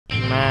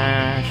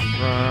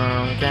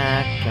Mushroom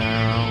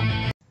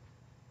Gecko.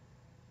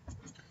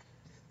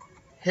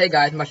 Hey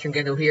guys, Mushroom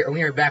Gecko here, and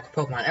we are back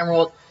with Pokemon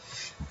Emerald.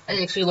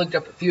 I actually looked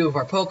up a few of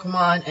our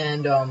Pokemon,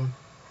 and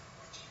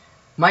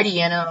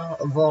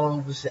Mightyena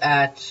evolves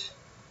at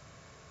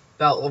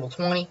about level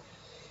 20.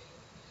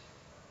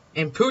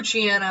 And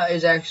Poochyena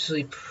is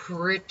actually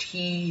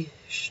pretty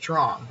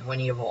strong when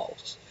he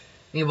evolves.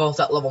 He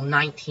evolves at level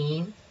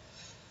 19.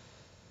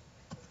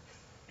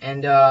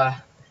 And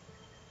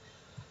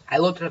I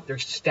looked up their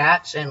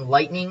stats, and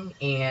Lightning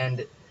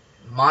and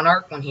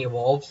Monarch, when he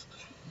evolves,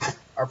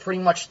 are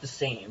pretty much the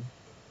same.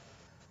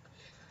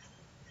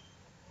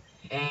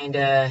 And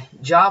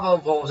Java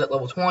evolves at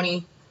level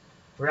 20.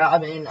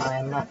 Robin,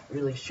 I'm not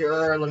really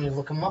sure. Let me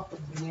look him up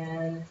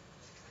again.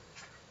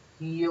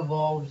 He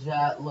evolves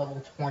at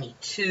level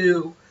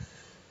 22.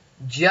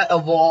 Jet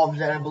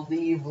evolves at, I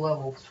believe,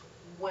 level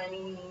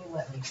 20.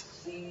 Let me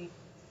see.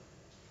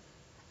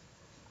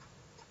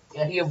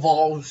 Yeah, he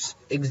evolves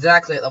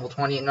exactly at level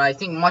 20, and I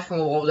think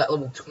Mushroom evolves at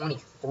level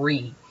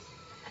 23.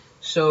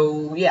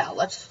 So, yeah,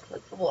 let's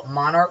level up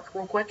Monarch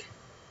real quick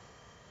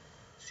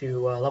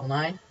to level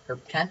 9, or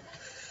 10.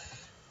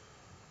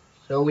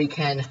 So we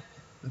can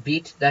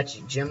beat that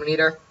gym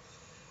leader.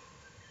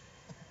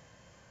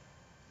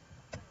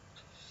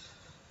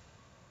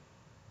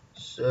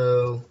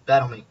 So,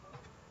 battle me.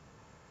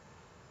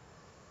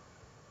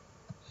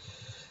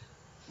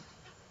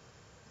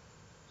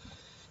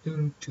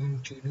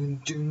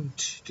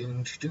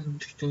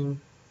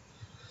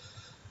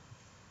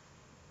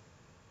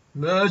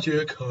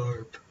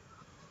 Magikarp.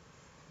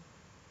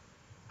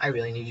 I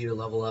really need you to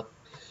level up.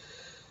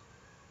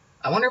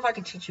 I wonder if I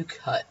can teach you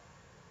Cut.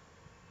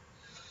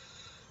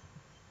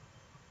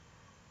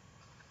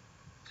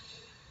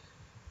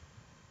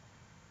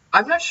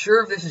 I'm not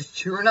sure if this is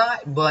true or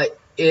not, but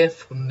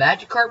if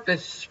Magikarp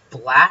does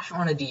Splash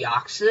on a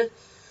Deoxys,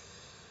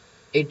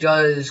 it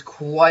does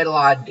quite a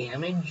lot of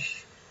damage.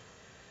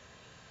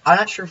 I'm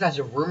not sure if that's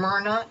a rumor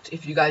or not.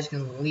 If you guys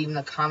can leave in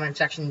the comment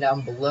section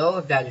down below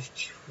if that is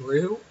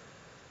true,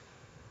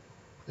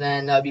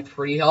 then that would be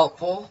pretty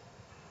helpful.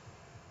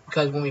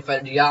 Because when we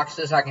fight a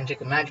Deoxys, I can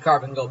take a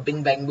Magikarp and go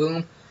bing bang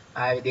boom.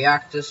 I have a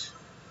Deoxys.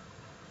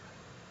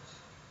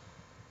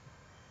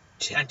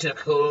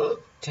 Tentacle.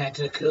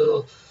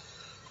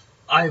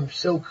 I'm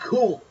so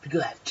cool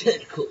because I have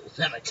tentacles.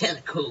 I'm a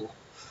tentacle.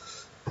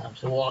 I'm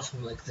so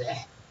awesome like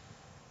that.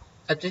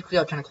 That's basically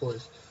how tentacle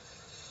is.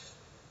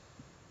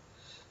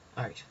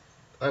 Alright.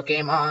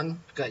 Pokemon.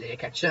 Gotta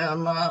catch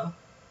them. Go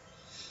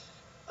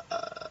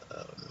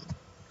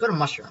to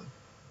Mushroom.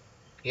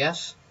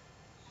 Yes?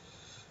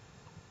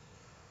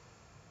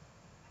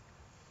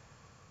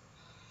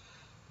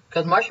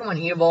 Because Mushroom, when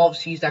he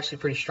evolves, he's actually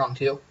pretty strong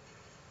too.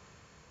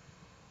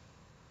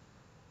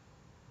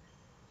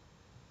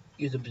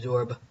 Use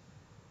Absorb.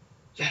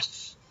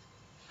 Yes!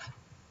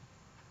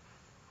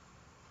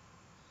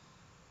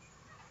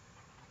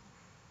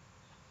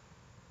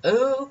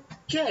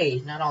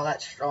 Okay, not all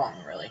that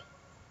strong, really.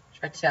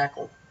 Try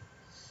Tackle.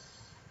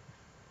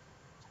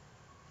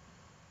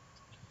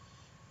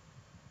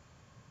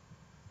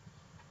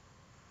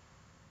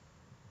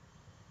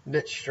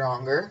 Bit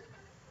stronger.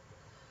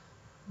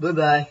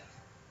 Bye-bye.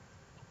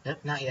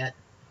 Yep, not yet.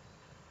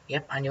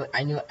 Yep, I knew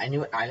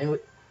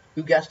it.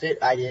 Who guessed it?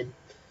 I did.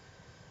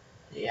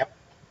 Yep.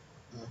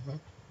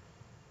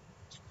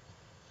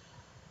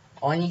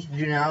 All I need to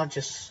do now is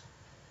just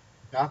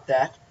knock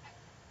that.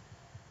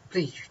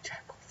 Please, you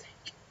tackle.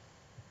 Thank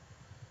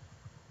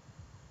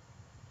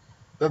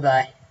you.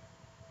 Bye-bye.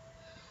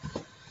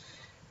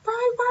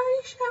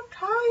 Bye-bye,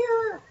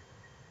 Sceptire.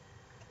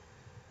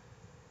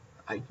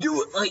 I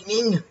do it,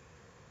 Lightning.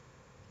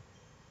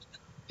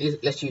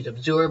 Let's use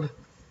Absorb.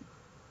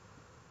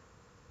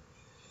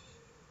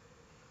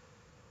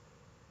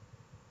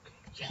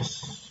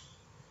 Yes.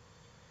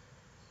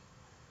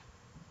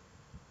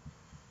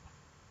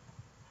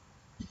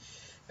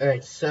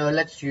 Alright, so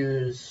let's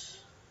use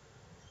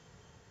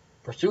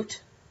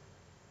Pursuit.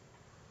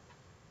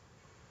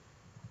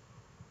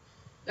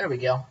 There we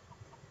go.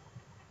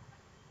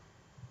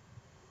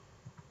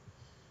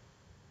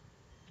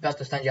 About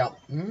to send out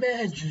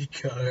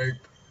Magikarp.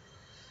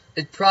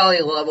 It's probably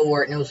a level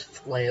where it knows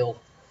Flail.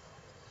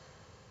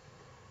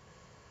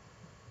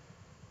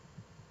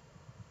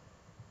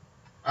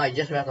 Alright,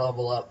 just about to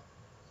level up.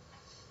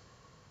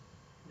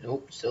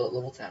 Nope, still at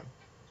level 10.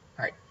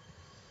 Alright.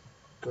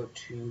 Go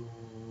to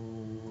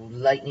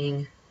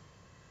Lightning.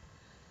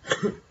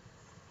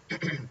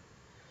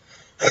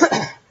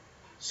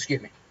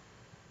 Excuse me.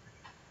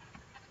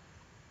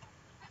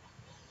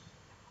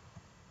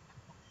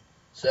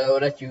 So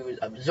let's use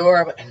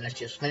Absorb, and let's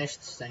just finish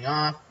this thing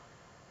off.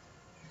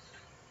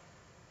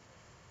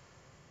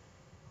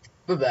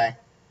 Bye-bye.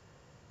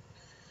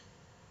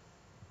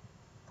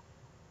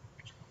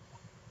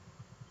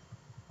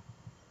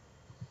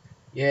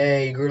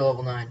 Yay, you grew to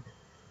level 9.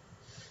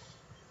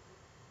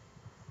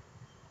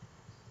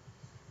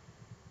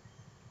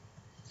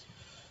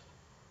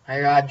 I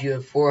robbed you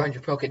of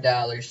 400 Poké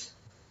Dollars.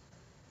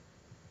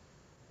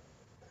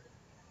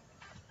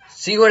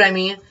 See what I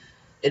mean?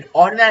 It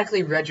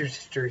automatically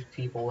registers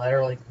people that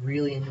are like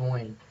really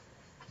annoying.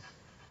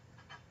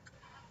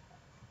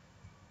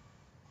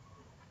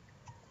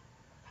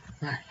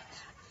 Alright.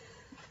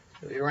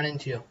 So we run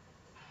into.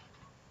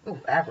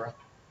 Ooh, Abra.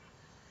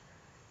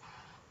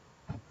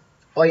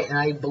 Oh yeah, and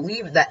I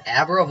believe that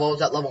Abra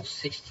evolves at level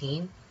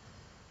 16.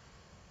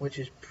 Which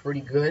is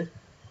pretty good.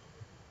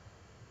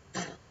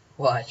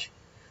 Watch.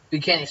 We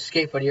can't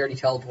escape, but he already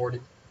teleported.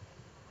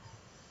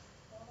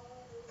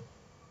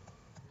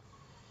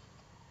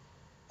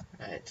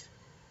 Alright.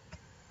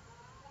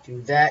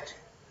 Do that.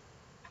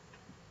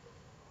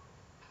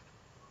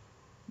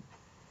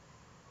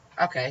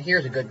 Okay,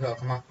 here's a good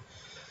Pokemon.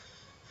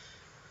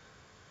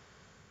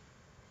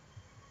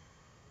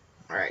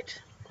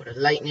 Alright. Go to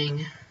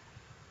Lightning.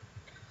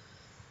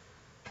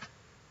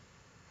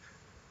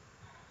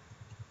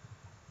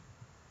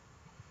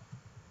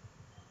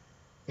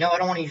 No, I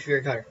don't want to use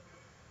Fury Cutter.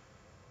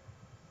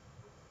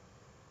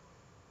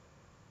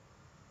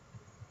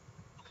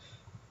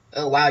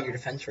 Oh wow, your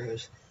defense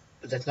rose.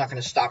 But that's not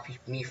going to stop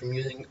me from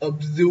using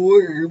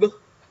Absorb.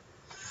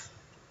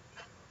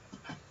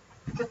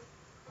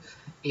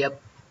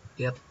 Yep.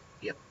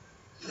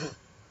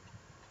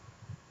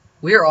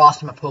 We are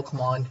awesome at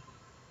Pokemon.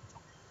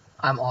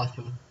 I'm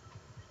awesome.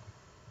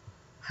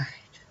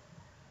 Alright.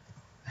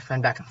 Let's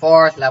run back and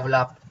forth, level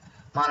up.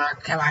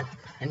 Monarch, come on.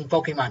 I need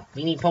Pokemon.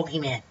 We need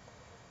Pokemon.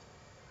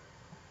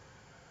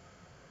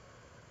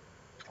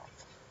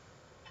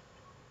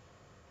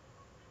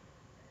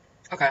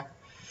 Okay.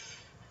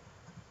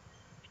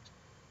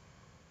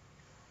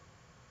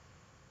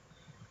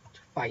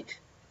 Fight.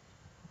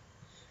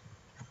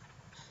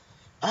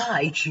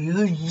 I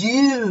choose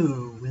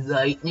you,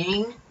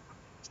 Lightning.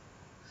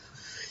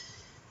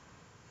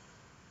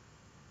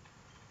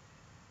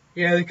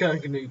 Yeah, the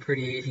gun's gonna be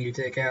pretty easy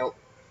to take out.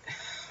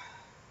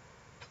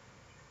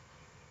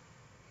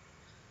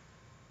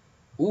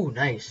 Ooh,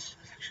 nice.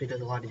 That actually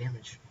does a lot of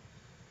damage.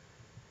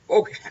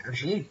 Focus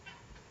energy.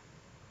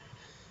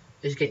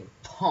 Is getting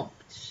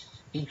pumped.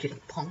 He's getting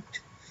pumped.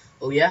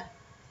 Oh yeah?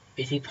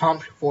 Is he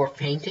pumped for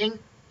fainting?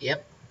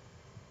 Yep.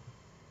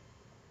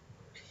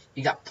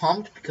 He got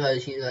pumped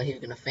because he was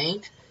gonna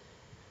faint.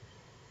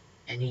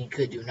 And he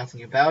could do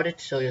nothing about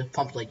it, so he was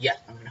pumped like, yes,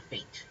 I'm gonna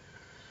faint.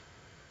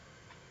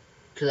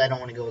 Because I don't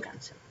want to go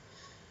against him.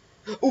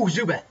 Ooh,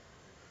 Zubat!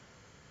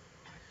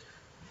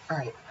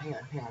 Alright, hang on.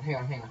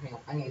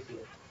 I need to see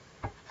it.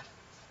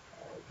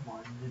 Come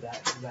on,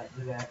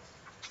 Zubat.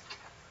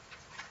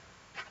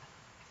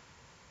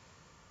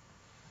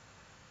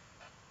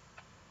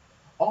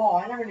 Oh,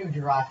 I never knew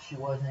Jirachi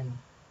was in.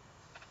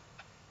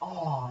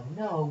 Oh,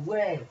 no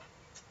way.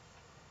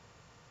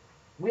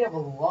 We have a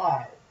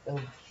lot of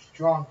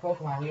strong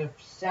Pokemon. We have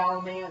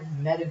Salamence,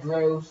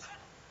 Metagross,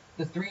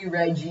 the 3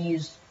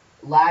 Reggies,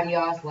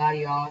 Latios,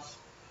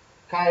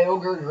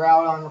 Kyogre,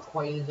 Groudon,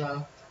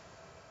 Rayquaza,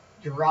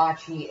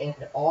 Jirachi,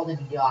 and all the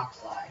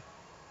Deoxys.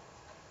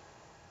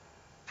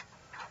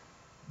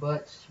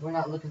 But we're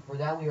not looking for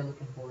that. We are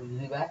looking for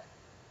Zubat.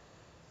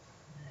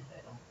 And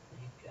I don't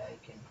think I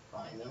can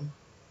find them.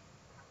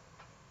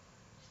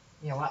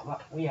 Yeah,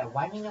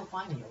 why didn't you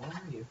find me? Where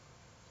are you?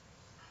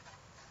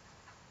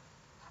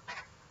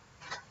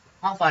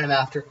 I'll find him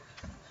after.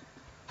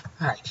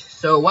 Alright,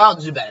 so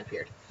Wild Zubat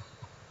appeared.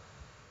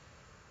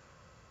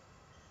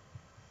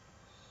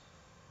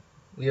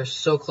 We are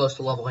so close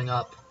to leveling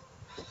up.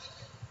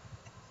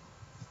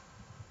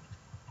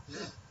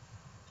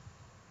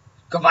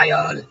 Goodbye,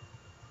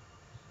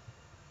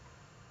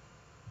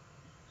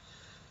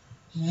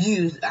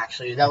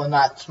 actually, that was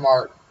not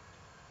smart.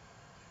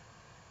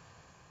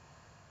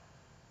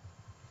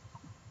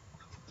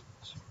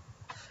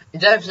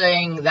 Instead of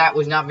saying that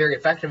was not very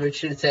effective, it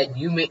should have said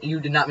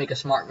you did not make a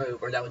smart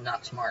move, or that was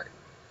not smart.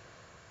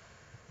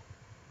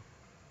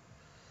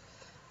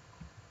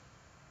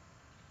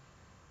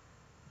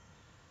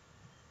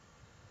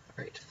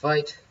 Alright,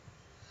 fight.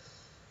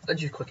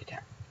 Let's use quick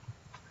attack.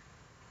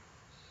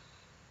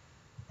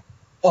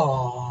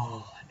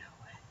 Oh, no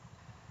way.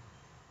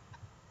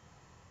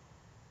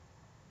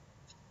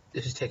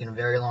 This is taking a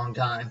very long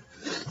time.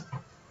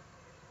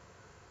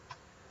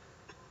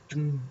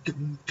 We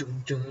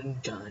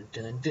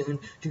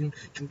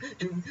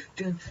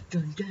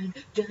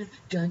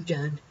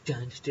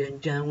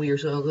are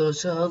so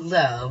close to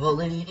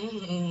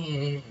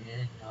leveling.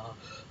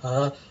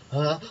 I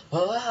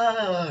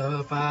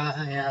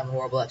am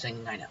horrible at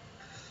singing, I know.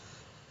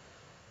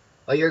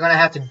 But you're gonna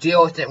have to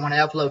deal with it when I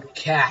upload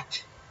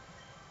Cat.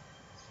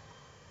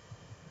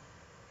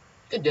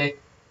 Good day.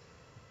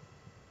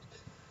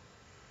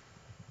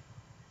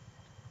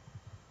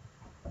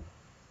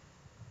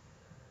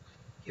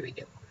 Here we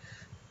go.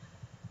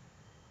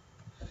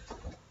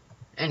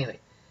 Anyway.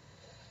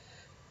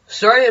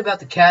 Sorry about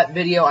the cat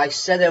video. I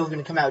said that it was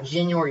going to come out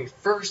January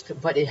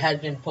 1st, but it has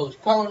been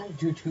postponed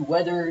due to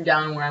weather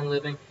down where I'm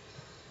living.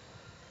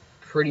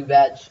 Pretty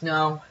bad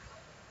snow.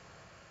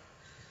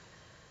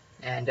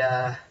 And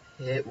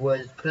it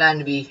was planned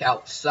to be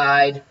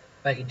outside,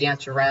 if I could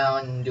dance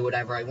around and do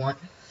whatever I want.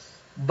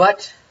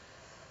 But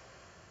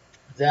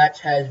that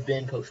has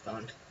been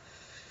postponed.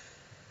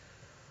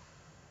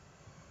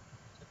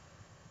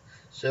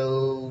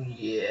 So,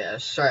 yeah,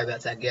 sorry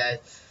about that, guys.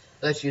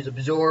 Let's use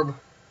Absorb.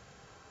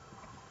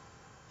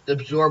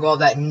 Absorb all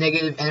that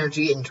negative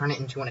energy and turn it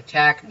into an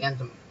attack against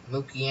the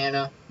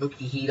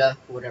Mukihita,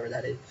 whatever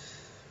that is.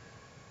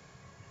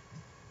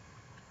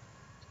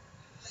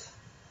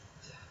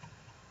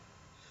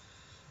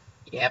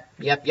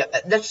 Yep.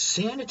 That's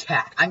Sand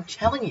Attack. I'm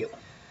telling you.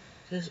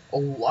 There's a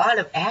lot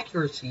of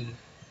accuracy.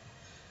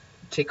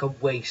 Take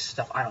away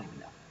stuff. I don't even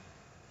know.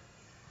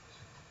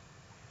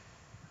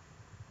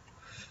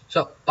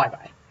 So,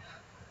 bye-bye.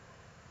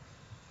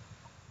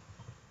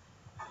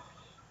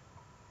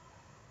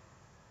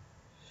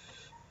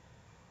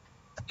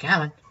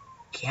 Come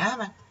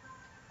on.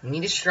 We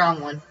need a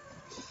strong one.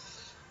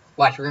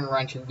 Watch, we're gonna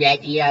run to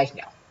Reggie Eyes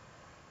now.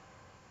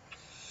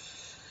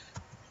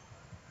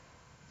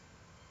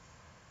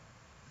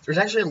 There's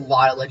actually a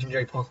lot of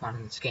legendary Pokemon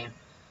in this game.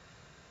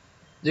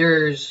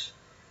 There's...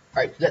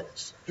 Alright,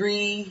 that's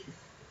 3,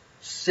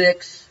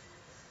 6,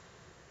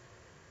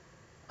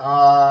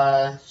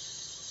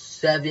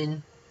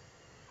 7,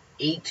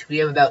 8. We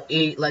have about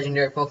 8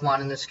 legendary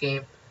Pokemon in this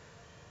game.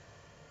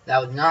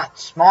 That was not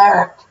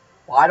smart.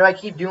 Why do I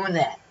keep doing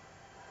that?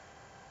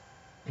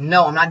 And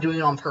no, I'm not doing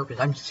it on purpose.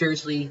 I'm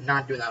seriously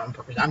not doing that on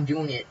purpose. I'm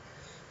doing it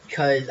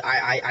because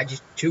I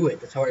just do it.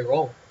 That's how I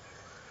roll.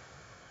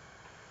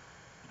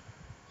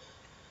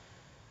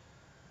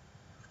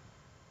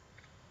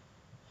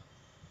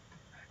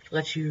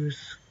 Let's use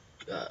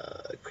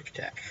Quick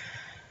Attack.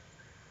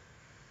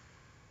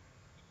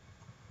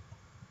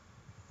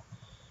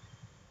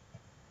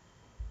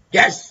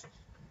 Yes!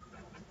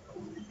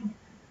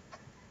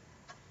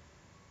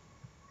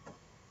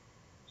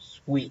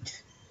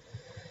 Sweet.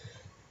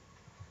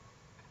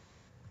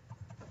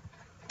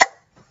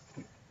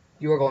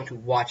 You are going to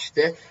watch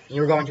this, and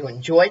you're going to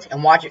enjoy it,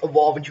 and watch it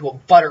evolve into a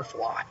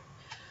butterfly.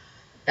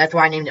 That's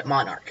why I named it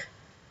Monarch.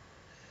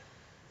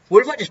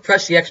 What if I just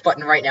pressed the X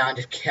button right now and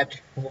just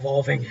kept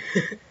evolving?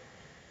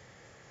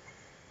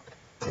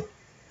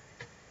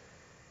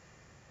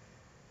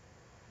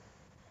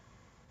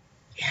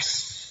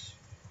 Yes!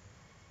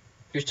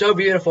 You're so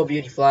beautiful,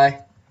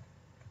 Beautyfly.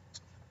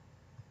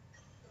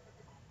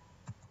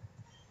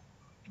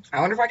 I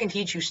wonder if I can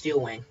teach you Steel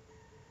Wing.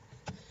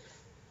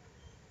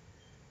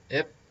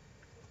 Yep.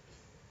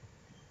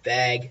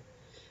 Bag.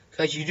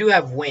 Because you do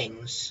have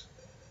wings.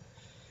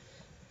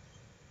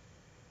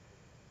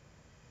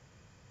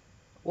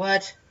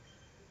 What?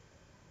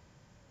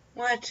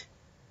 What?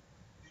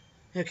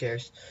 Who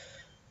cares?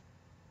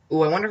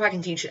 Ooh, I wonder if I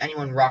can teach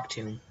anyone Rock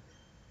Tomb.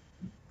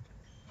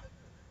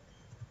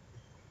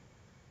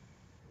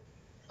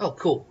 Oh,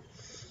 cool.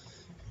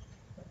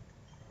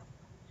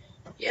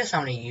 Yes,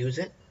 I'm gonna use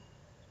it.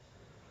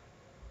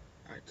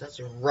 Alright, that's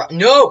a rock.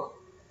 No!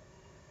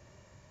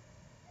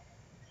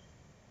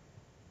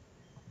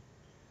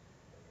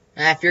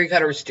 Fury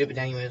Cutter was stupid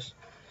anyways.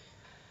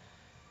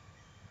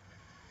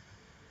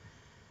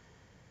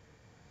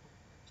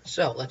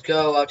 So, let's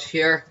go out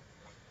here.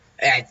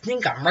 I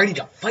think I'm ready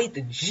to fight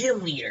the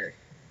gym leader.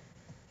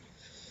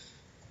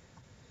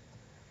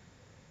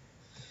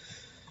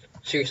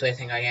 Seriously, I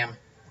think I am.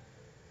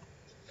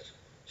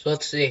 So,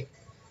 let's see.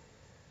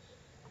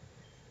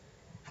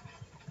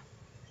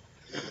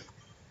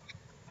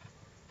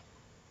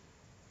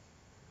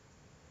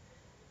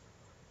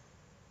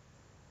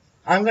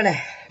 I'm gonna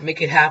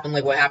make it happen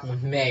like what happened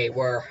with May,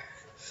 where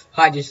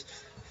I just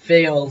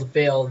failed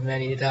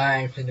many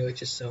times, and it was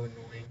just so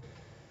annoying.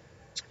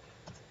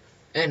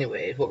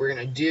 Anyways, what we're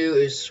gonna do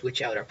is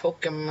switch out our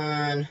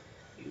Pokemon.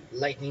 You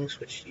Lightning,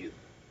 switch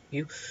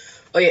you.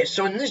 Oh yeah,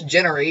 so in this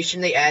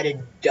generation they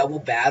added double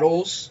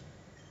battles.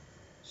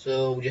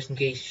 So just in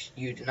case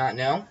you did not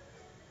know.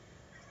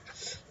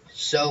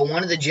 So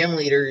one of the gym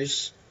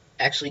leaders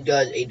actually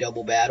does a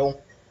double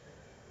battle.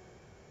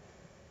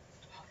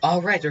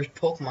 All right, there's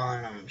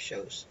Pokemon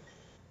shows.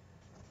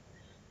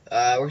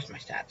 Where's my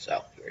stats?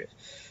 Oh, here it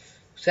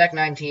is. Attack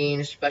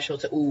 19, special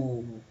attack.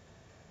 Ooh,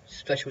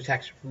 special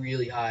attack's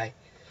really high.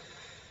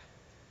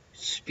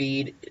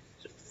 Speed,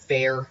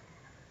 fair.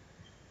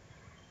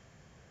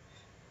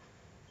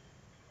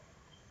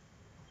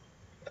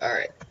 All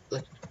right,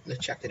 let's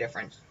check the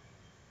difference.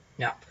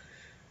 No.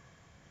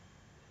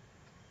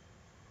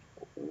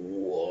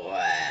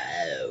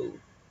 Wow.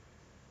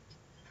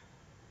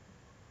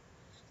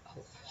 A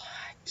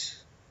lot.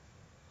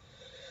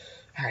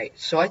 Alright,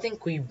 so I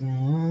think we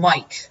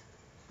might,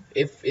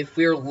 if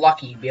we're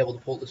lucky, be able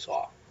to pull this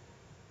off.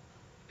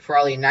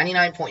 Probably a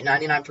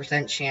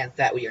 99.99% chance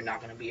that we are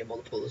not going to be able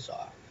to pull this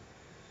off.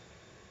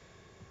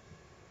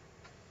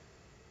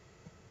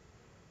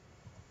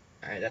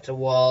 Alright, that's a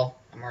wall.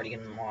 I'm already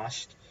getting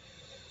lost.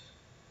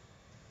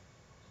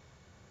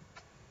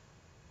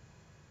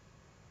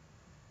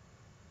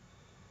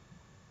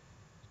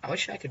 I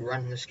wish I could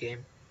run this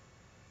game.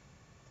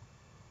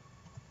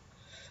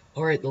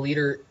 Alright, the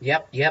leader.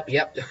 Yep.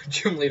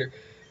 Gym leader.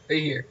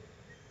 Right here.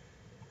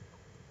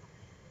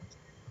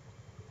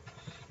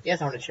 Yes,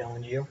 I want to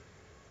challenge you.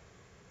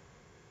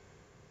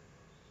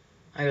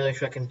 I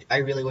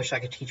really wish I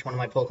could teach one of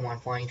my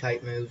Pokemon flying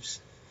type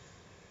moves.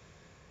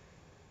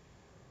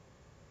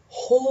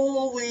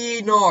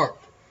 Holy narp.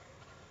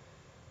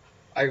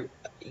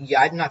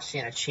 Yeah, I'd not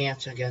stand a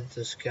chance against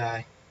this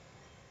guy.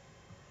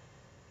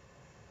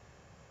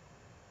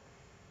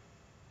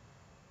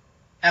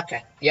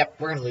 Okay, yep,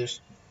 we're gonna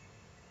lose.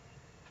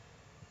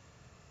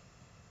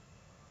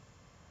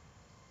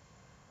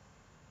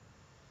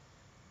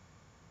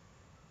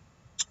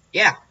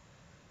 Yeah.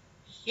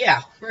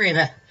 Yeah, we're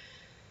gonna...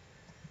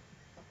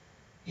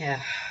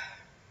 Yeah.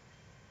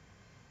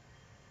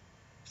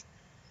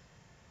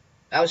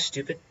 That was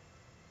stupid.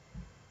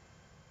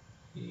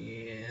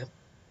 Yep.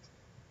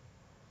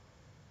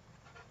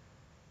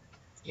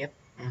 Yep.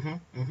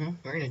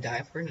 We're gonna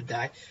die. We're gonna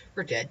die.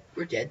 We're dead.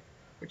 We're dead.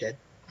 We're dead.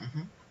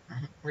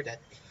 We're dead.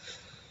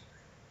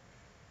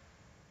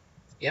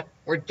 Yep.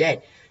 We're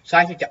dead. So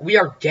I think that we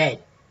are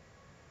dead.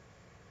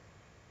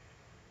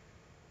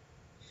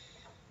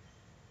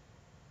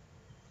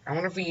 I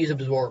wonder if we use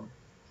absorb.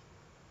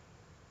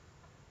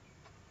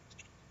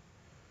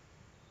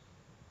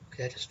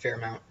 Okay, that's a fair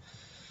amount.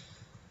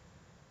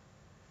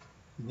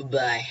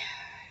 Bye-bye.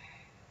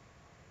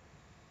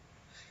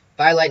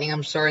 Bye, Lightning.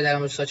 I'm sorry that I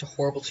was such a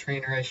horrible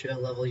trainer. I should have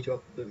leveled you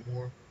up a bit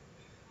more.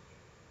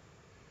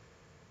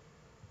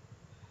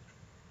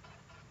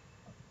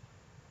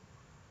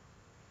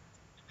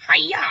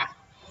 Hiya!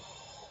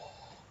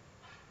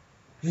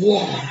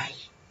 Why?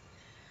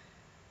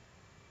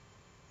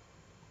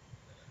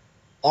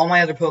 All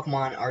my other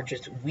Pokemon are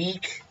just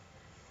weak.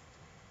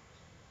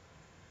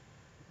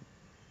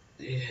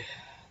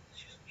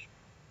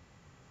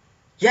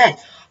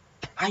 Yes!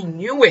 I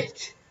knew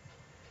it!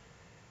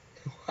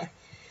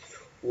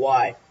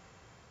 Why?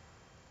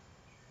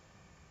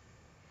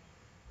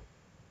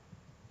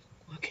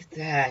 Look at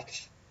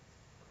that.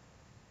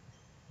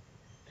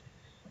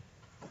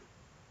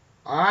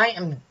 I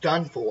am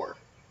done for.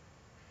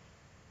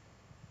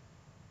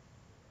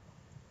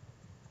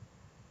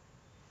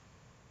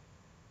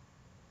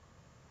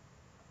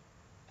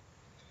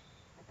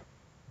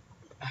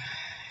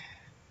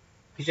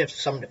 You should have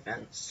some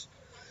defense.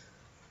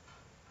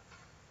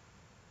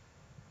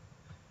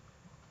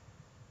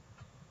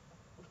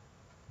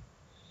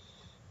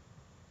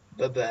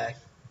 Bye-bye.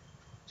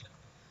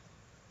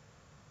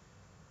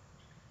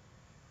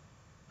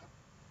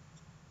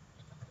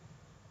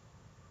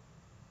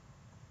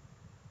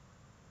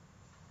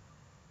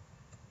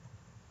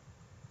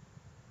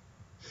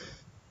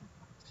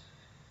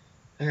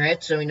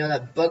 Alright, so we know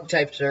that bug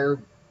types are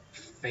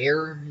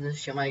fair in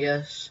this gym, I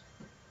guess.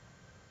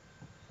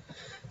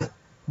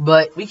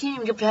 But we can't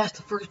even get past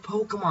the first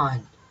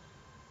Pokemon.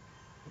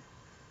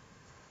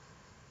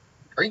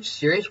 Are you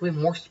serious? We have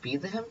more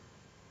speed than him?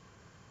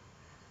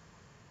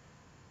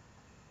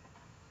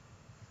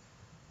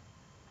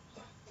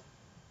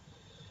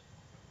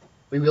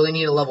 We really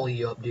need to level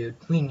you up, dude.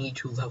 We need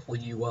to level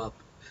you up.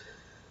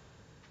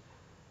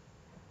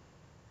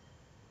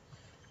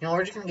 You know,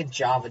 we're just gonna get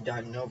Java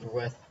done and over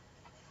with.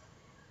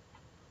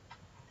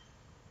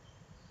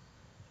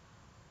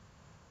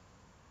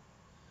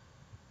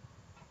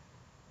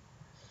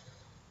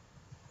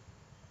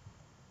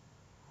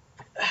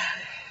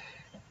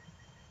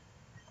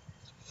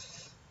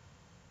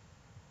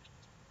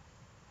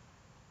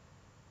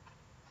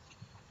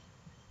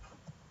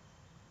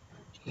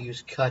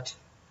 Use cut.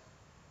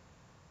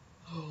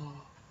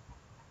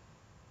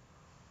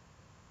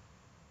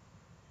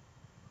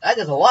 That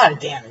does a lot of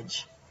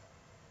damage.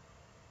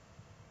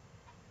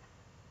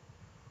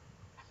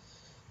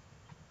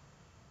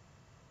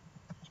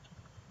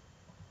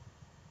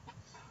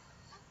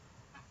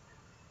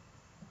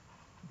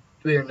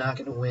 We are not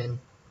gonna win.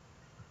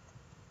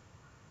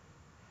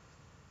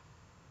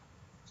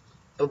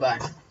 Bye-bye.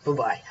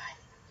 Bye-bye.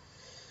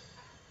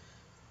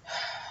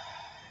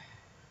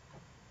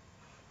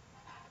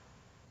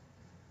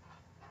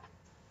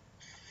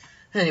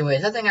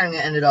 Anyways, I think I'm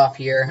gonna end it off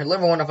here.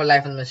 Live a wonderful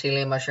life in the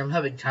mycelium mushroom.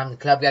 Have a good time in the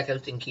club. Get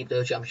coast and keep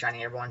those jumps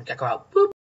shining, everyone. Gekko out. Boop.